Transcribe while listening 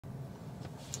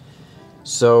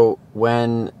So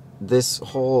when this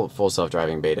whole full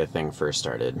self-driving beta thing first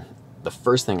started, the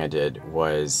first thing I did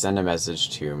was send a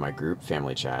message to my group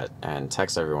family chat and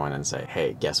text everyone and say,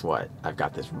 hey, guess what? I've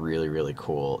got this really, really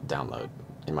cool download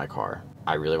in my car.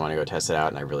 I really want to go test it out,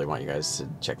 and I really want you guys to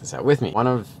check this out with me. One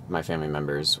of my family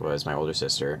members was my older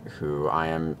sister, who I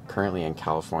am currently in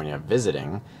California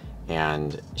visiting,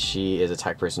 and she is a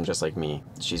tech person just like me.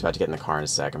 She's about to get in the car in a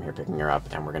sec. I'm here picking her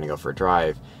up, and we're going to go for a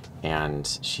drive,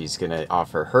 and she's going to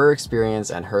offer her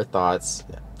experience and her thoughts,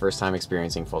 first time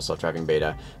experiencing full self-driving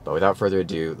beta. But without further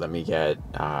ado, let me get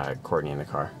Courtney in the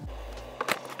car.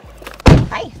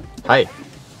 Hi. Hi.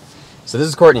 So this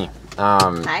is Courtney.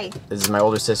 Hi. This is my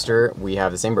older sister. We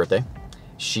have the same birthday.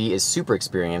 She is super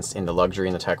experienced in the luxury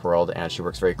and the tech world, and she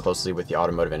works very closely with the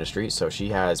automotive industry, so she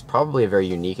has probably a very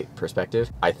unique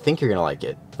perspective. I think you're going to like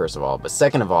it, first of all, but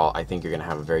second of all, I think you're going to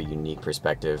have a very unique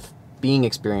perspective, being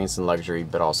experienced in luxury,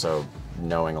 but also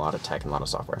knowing a lot of tech and a lot of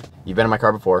software. You've been in my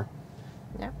car before.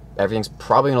 Yeah. Everything's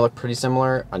probably going to look pretty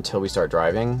similar until we start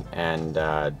driving, and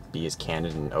be as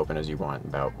candid and open as you want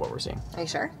about what we're seeing. Are you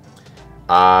sure?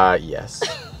 Yes.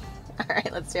 All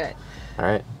right, let's do it. All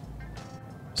right.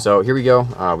 So here we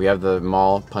go. We have the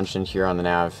mall punched in here on the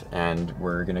nav, and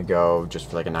we're gonna go just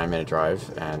for like a 9-minute drive.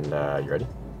 And you ready?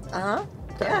 Uh-huh.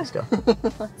 Okay, Yeah. let's go.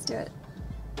 Let's do it.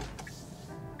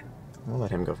 We'll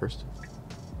let him go first.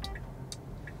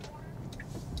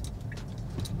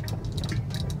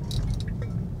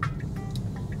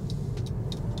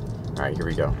 All right, here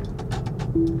we go.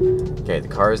 Okay, the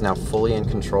car is now fully in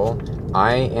control.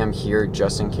 I am here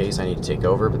just in case I need to take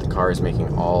over, but the car is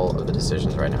making all of the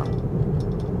decisions right now.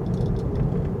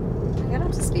 You got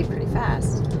up to speed pretty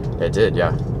fast. It did,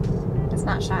 yeah. It's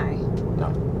not shy.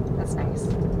 No. That's nice.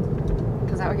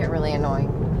 Because that would get really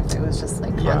annoying if it was just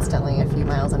like Yeah. constantly a few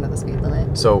miles under the speed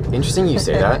limit. So interesting you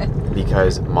say that,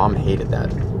 because Mom hated that.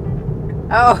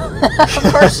 Oh,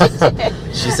 of course she did.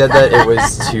 She said that it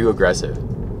was too aggressive.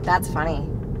 That's funny.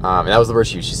 And that was the word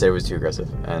she used. She said it was too aggressive.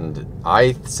 And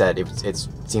I said it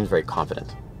seems very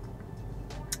confident.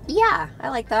 Yeah, I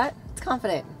like that. It's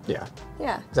confident. Yeah,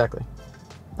 Yeah. exactly.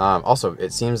 Also,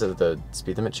 it seems that the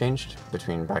speed limit changed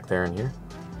between back there and here.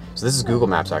 So this is Google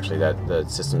Maps, actually, that the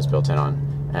system's built in on.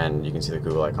 And you can see the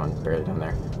Google icon barely down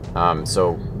there.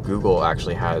 So Google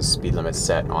actually has speed limits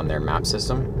set on their map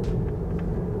system.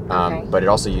 Okay. But it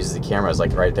also uses the cameras,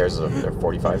 like right there's a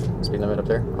 45 speed limit up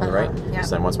there on the right. Yeah.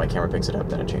 So then once my camera picks it up,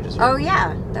 then it changes here. Oh,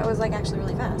 yeah. That was like actually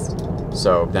really fast.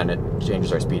 So then it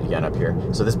changes our speed again up here.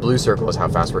 So this blue circle is how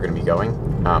fast we're going to be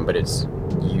going, but it's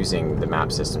using the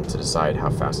map system to decide how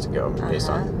fast to go based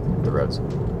on the roads.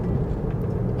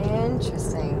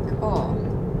 Interesting. Cool.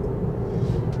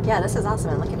 Yeah, this is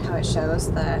awesome. And look at how it shows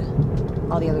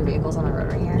all the other vehicles on the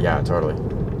road right here. Yeah, totally.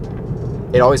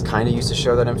 It always kind of used to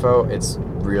show that info. It's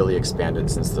really expanded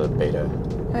since the beta.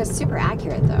 Oh, it's super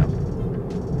accurate though.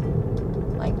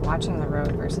 Like watching the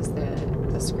road versus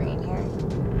the screen here.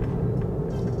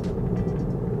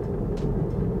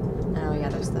 Oh yeah,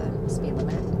 there's the speed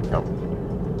limit. Oh.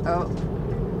 Oh.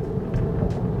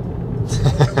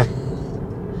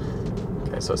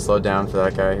 Okay, so it slowed down for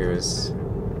that guy who was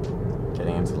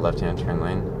getting into the left-hand turn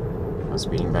lane. I was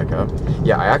speeding back up.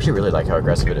 Yeah, I actually really like how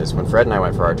aggressive it is. When Fred and I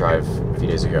went for our drive a few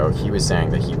days ago, he was saying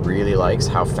that he really likes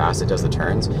how fast it does the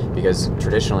turns, because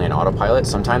traditionally in autopilot,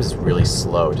 sometimes it's really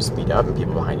slow to speed up and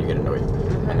people behind you get annoyed.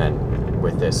 And then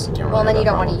with this, you don't Well, really then have you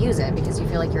that don't want problem. to use it because you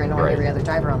feel like you're annoying Right. every other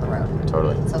driver on the road.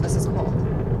 Totally. So this is cool.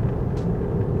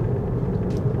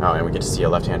 Oh, and we get to see a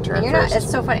left-hand turn And you're first. not. It's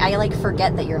so funny. I like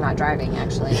forget that you're not driving.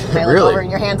 Actually, I look Really? over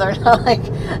and your hands are not like.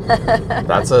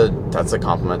 That's a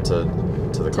compliment to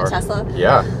the car. Tesla?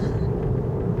 Yeah.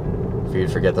 For you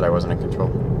to forget that I wasn't in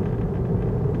control.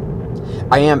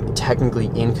 I am technically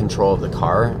in control of the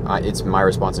car. It's my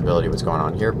responsibility what's going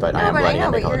on here, but I am letting it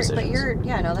make all the decisions.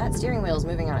 Yeah, no, that steering wheel is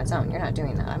moving on its own. You're not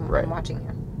doing that. I'm watching you.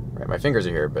 Right, my fingers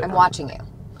are here, but I'm watching you.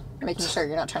 I'm making sure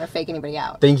you're not trying to fake anybody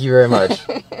out. Thank you very much.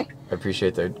 I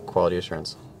appreciate the quality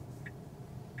assurance.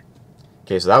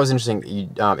 Okay, so that was interesting.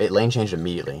 It lane changed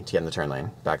immediately to get in the turn lane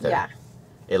back there. Yeah.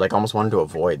 It like almost wanted to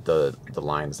avoid the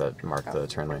lines that mark the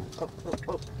turn lane.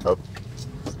 Oh.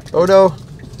 Oh no.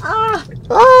 Ah!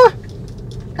 Ah!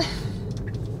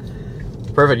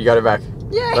 Perfect, you got it back.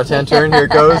 Yay! Left-hand turn, here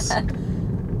it goes.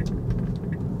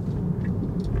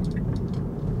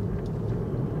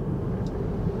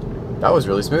 That was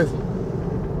really smooth.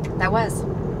 That was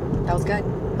good.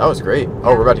 That was great.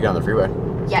 Oh, we're about to get on the freeway.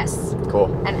 Yes.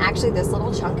 Cool. And actually, this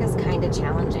little chunk is kind of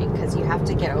challenging because you have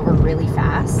to get over really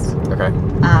fast. Okay.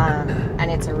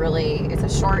 And it's a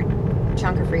short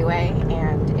chunk of freeway,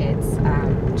 and it's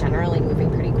generally moving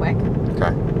pretty quick.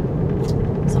 Okay.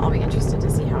 So I'll be interested to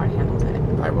see how it handles it.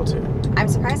 will too. I'm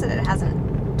surprised that it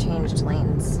hasn't changed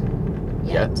lanes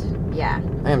yet. Yeah.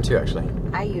 I am too, actually.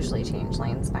 I usually change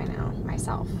lanes by now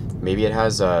myself. Maybe it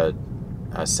has a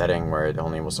setting where it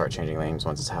only will start changing lanes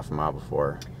once it's half a mile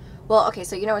before. Well, okay,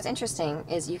 so you know what's interesting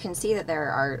is you can see that there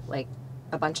are like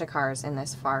a bunch of cars in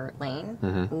this far lane.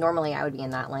 Mm-hmm. Normally I would be in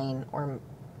that lane or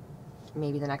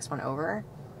maybe the next one over.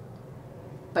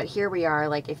 But here we are,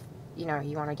 like if you know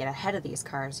you want to get ahead of these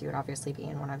cars, you would obviously be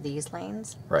in one of these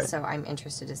lanes. Right. So I'm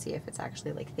interested to see if it's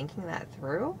actually like thinking that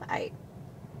through.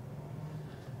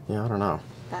 Yeah, I don't know.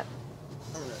 That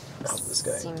Help this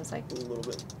guy seems like a little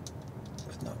bit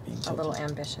with not being a little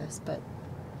ambitious, but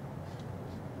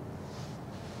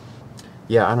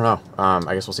yeah, I don't know.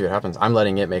 I guess we'll see what happens. I'm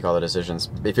letting it make all the decisions.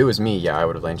 If it was me, yeah, I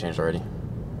would have lane changed already.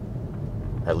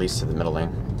 At least to the middle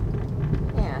lane.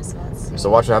 yeah. So let's see. So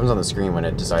watch what happens on the screen when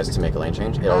it decides to make a lane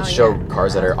change. It'll show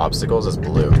cars that are obstacles as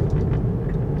blue.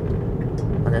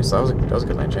 Okay, so that was a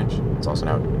good lane change. It's also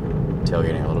now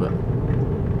tailgating a little bit.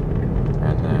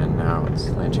 And then now it's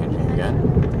lane changing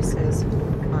again. This is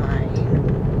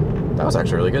fine. That was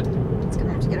actually really good. It's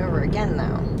gonna have to get over again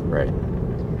though. Right.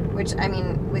 Which, I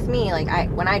mean, with me, like,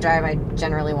 when I drive, I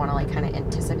generally want to, like, kind of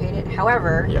anticipate it.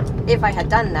 However, Yeah. if I had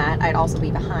done that, I'd also be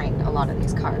behind a lot of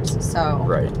these cars. So,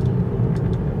 Right.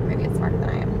 maybe it's smarter than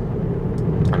I am.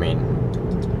 I mean,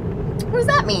 What does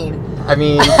that mean?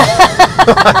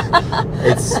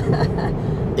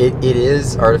 it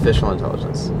is artificial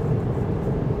intelligence.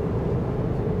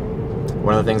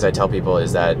 One of the things I tell people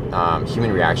is that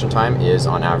human reaction time is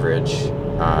on average.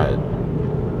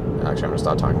 Actually, I'm gonna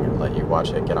stop talking and let you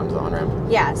watch it get onto the on-ramp.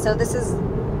 Yeah, so this is,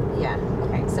 yeah,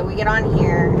 okay. So we get on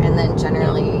here, and then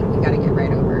generally, you gotta get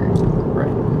right over.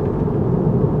 Right.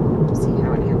 See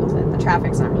how it handles it. The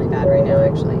traffic's not really bad right now,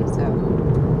 actually, so.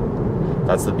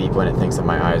 That's the beep when it thinks that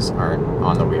my eyes aren't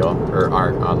on the wheel, or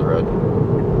aren't on the road.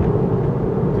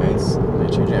 Okay, it's lane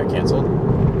changing got canceled.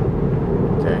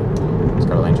 Okay, it's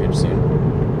got a lane change soon.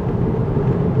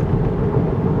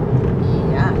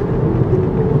 Yeah.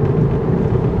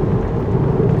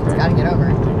 It's gotta get over.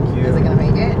 Thank you. Is it gonna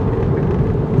make it?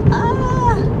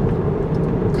 Ah!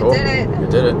 Cool. It did it. It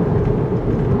did it.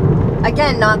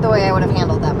 Again, not the way I would have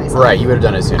handled that myself. Right, you would have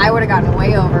done it sooner. I would have gotten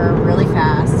way over really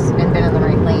fast and been in the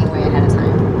right lane way ahead of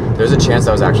time. There's a chance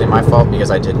that was actually my fault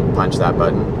because I didn't punch that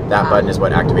button. That button is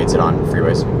what activates it on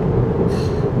freeways.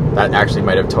 That actually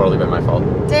might have totally been my fault.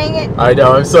 Dang it. I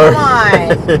know, I'm sorry. Come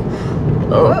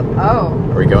on. Oh. Oh.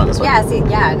 Are we going this way? Yeah, see,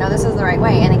 yeah, no, this is the right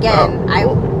way. And again,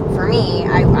 cool. for me,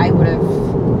 I would have...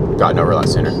 Gotten over a lot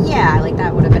sooner. Yeah, like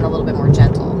that would have been a little bit more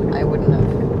gentle. I wouldn't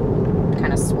have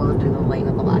kind of swerved into the lane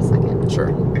at the last second.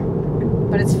 Sure.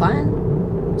 But it's fun.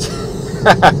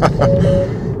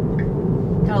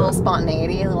 Got a little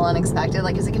spontaneity, a little unexpected.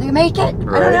 Like, is it going to make it?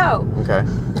 Right. I don't know. Okay.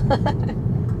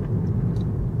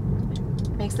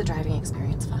 Makes the driving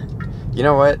experience fun. You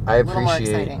know what? I little more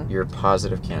appreciate exciting. your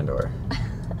positive candor.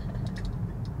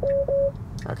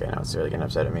 Okay, now it's really getting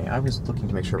upset at me. I was looking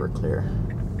to make sure we're clear.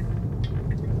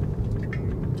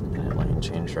 And lane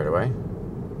change right away.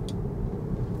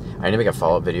 I need to make a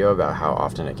follow-up video about how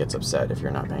often it gets upset if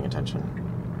you're not paying attention.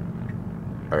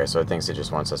 Okay, so it thinks it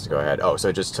just wants us to go ahead. Oh, so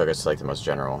it just took us to like the most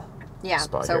general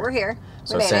spot so here. we're here.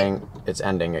 So it's saying it's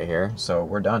ending it here, so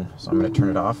we're done. So I'm going to turn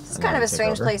it off. It's kind of a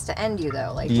strange place to end you,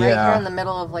 though. Like right Yeah. here in the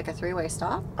middle of like a three-way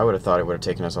stop. I would have thought it would have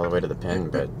taken us all the way to the pin,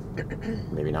 but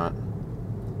maybe not.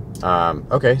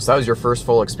 Okay, so that was your first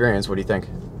full experience. What do you think?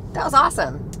 That was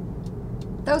awesome.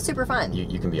 That was super fun.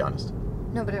 You can be honest.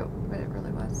 No, but it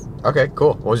really was. Okay,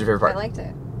 cool. What was your favorite I part? liked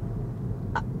it.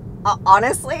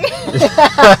 Honestly?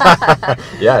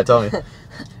 Yeah, tell me.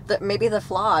 Maybe the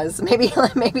flaws. Maybe.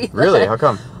 Really? How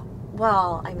come?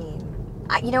 Well, I mean,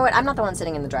 you know what? I'm not the one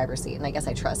sitting in the driver's seat, and I guess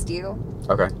I trust you.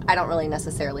 Okay. I don't really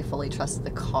necessarily fully trust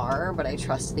the car, but I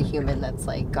trust the human that's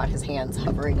like got his hands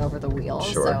hovering over the wheel.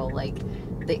 Sure. So like,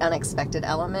 the unexpected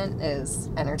element is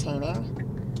entertaining.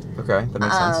 Okay, that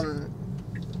makes sense.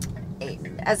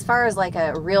 As far as like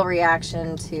a real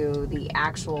reaction to the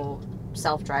actual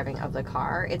self-driving of the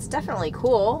car, it's definitely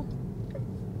cool.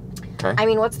 Okay. I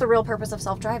mean, what's the real purpose of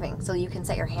self-driving? So you can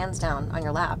set your hands down on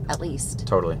your lap, at least.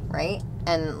 Totally. Right?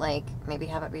 And like, maybe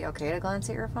have it be okay to glance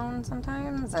at your phone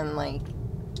sometimes, and like...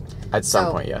 At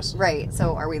some point, yes. Right.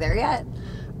 So are we there yet?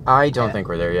 I don't think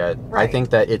we're there yet. Right. I think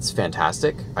that it's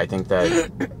fantastic. I think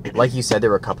that, like you said,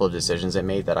 there were a couple of decisions it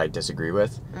made that I disagree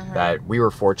with. Mm-hmm. That we were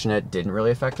fortunate didn't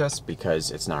really affect us because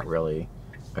it's not really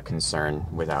a concern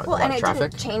without a Well, lot and of it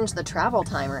traffic. didn't change the travel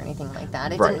time or anything like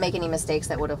that. It Right. didn't make any mistakes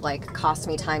that would have like cost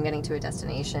me time getting to a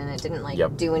destination. It didn't like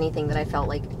Yep. do anything that I felt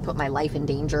like put my life in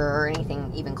danger or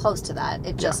anything even close to that.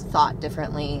 It just thought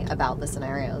differently about the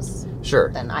scenarios Sure.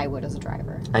 than I would as a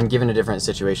driver. And given a different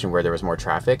situation where there was more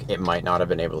traffic, it might not have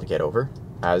been able to get over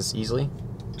as easily.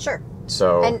 Sure.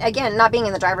 So, And again, not being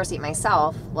in the driver's seat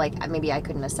myself, like maybe I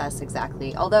couldn't assess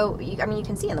exactly. Although, you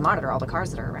can see in the monitor all the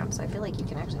cars that are around, so I feel like you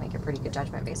can actually make a pretty good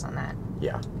judgment based on that.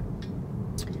 yeah.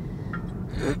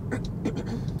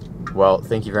 Well,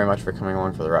 thank you very much for coming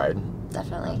along for the ride.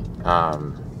 Definitely.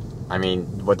 I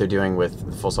mean, what they're doing with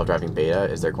the full self-driving beta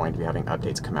is they're going to be having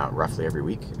updates come out roughly every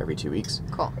week, every 2 weeks.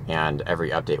 Cool. And every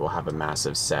update will have a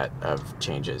massive set of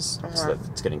changes so that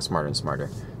it's getting smarter and smarter.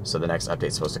 So the next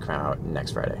update's supposed to come out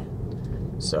next Friday.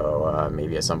 So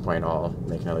maybe at some point I'll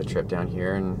make another trip down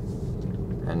here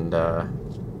and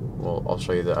I'll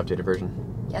show you the updated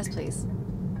version. Yes, please.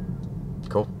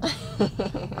 Cool.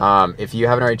 If you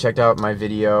haven't already checked out my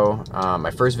video, my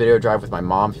first video drive with my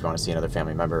mom, if you want to see another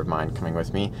family member of mine coming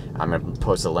with me, I'm going to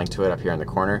post a link to it up here in the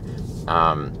corner.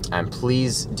 And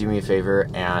please do me a favor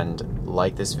and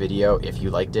like this video if you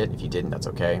liked it. If you didn't, that's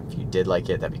okay. If you did like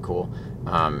it, that'd be cool.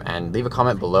 And leave a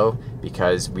comment below,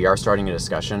 because we are starting a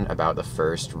discussion about the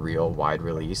first real wide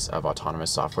release of autonomous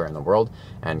software in the world.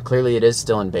 And clearly it is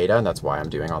still in beta, and that's why I'm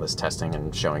doing all this testing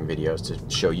and showing videos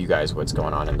to show you guys what's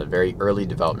going on in the very early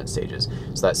development stages.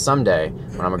 So that someday,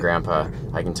 when I'm a grandpa,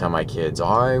 I can tell my kids,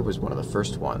 I was one of the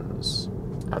first ones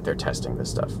out there testing this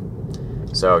stuff.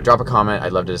 So drop a comment.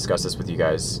 I'd love to discuss this with you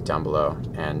guys down below.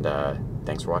 And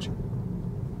thanks for watching.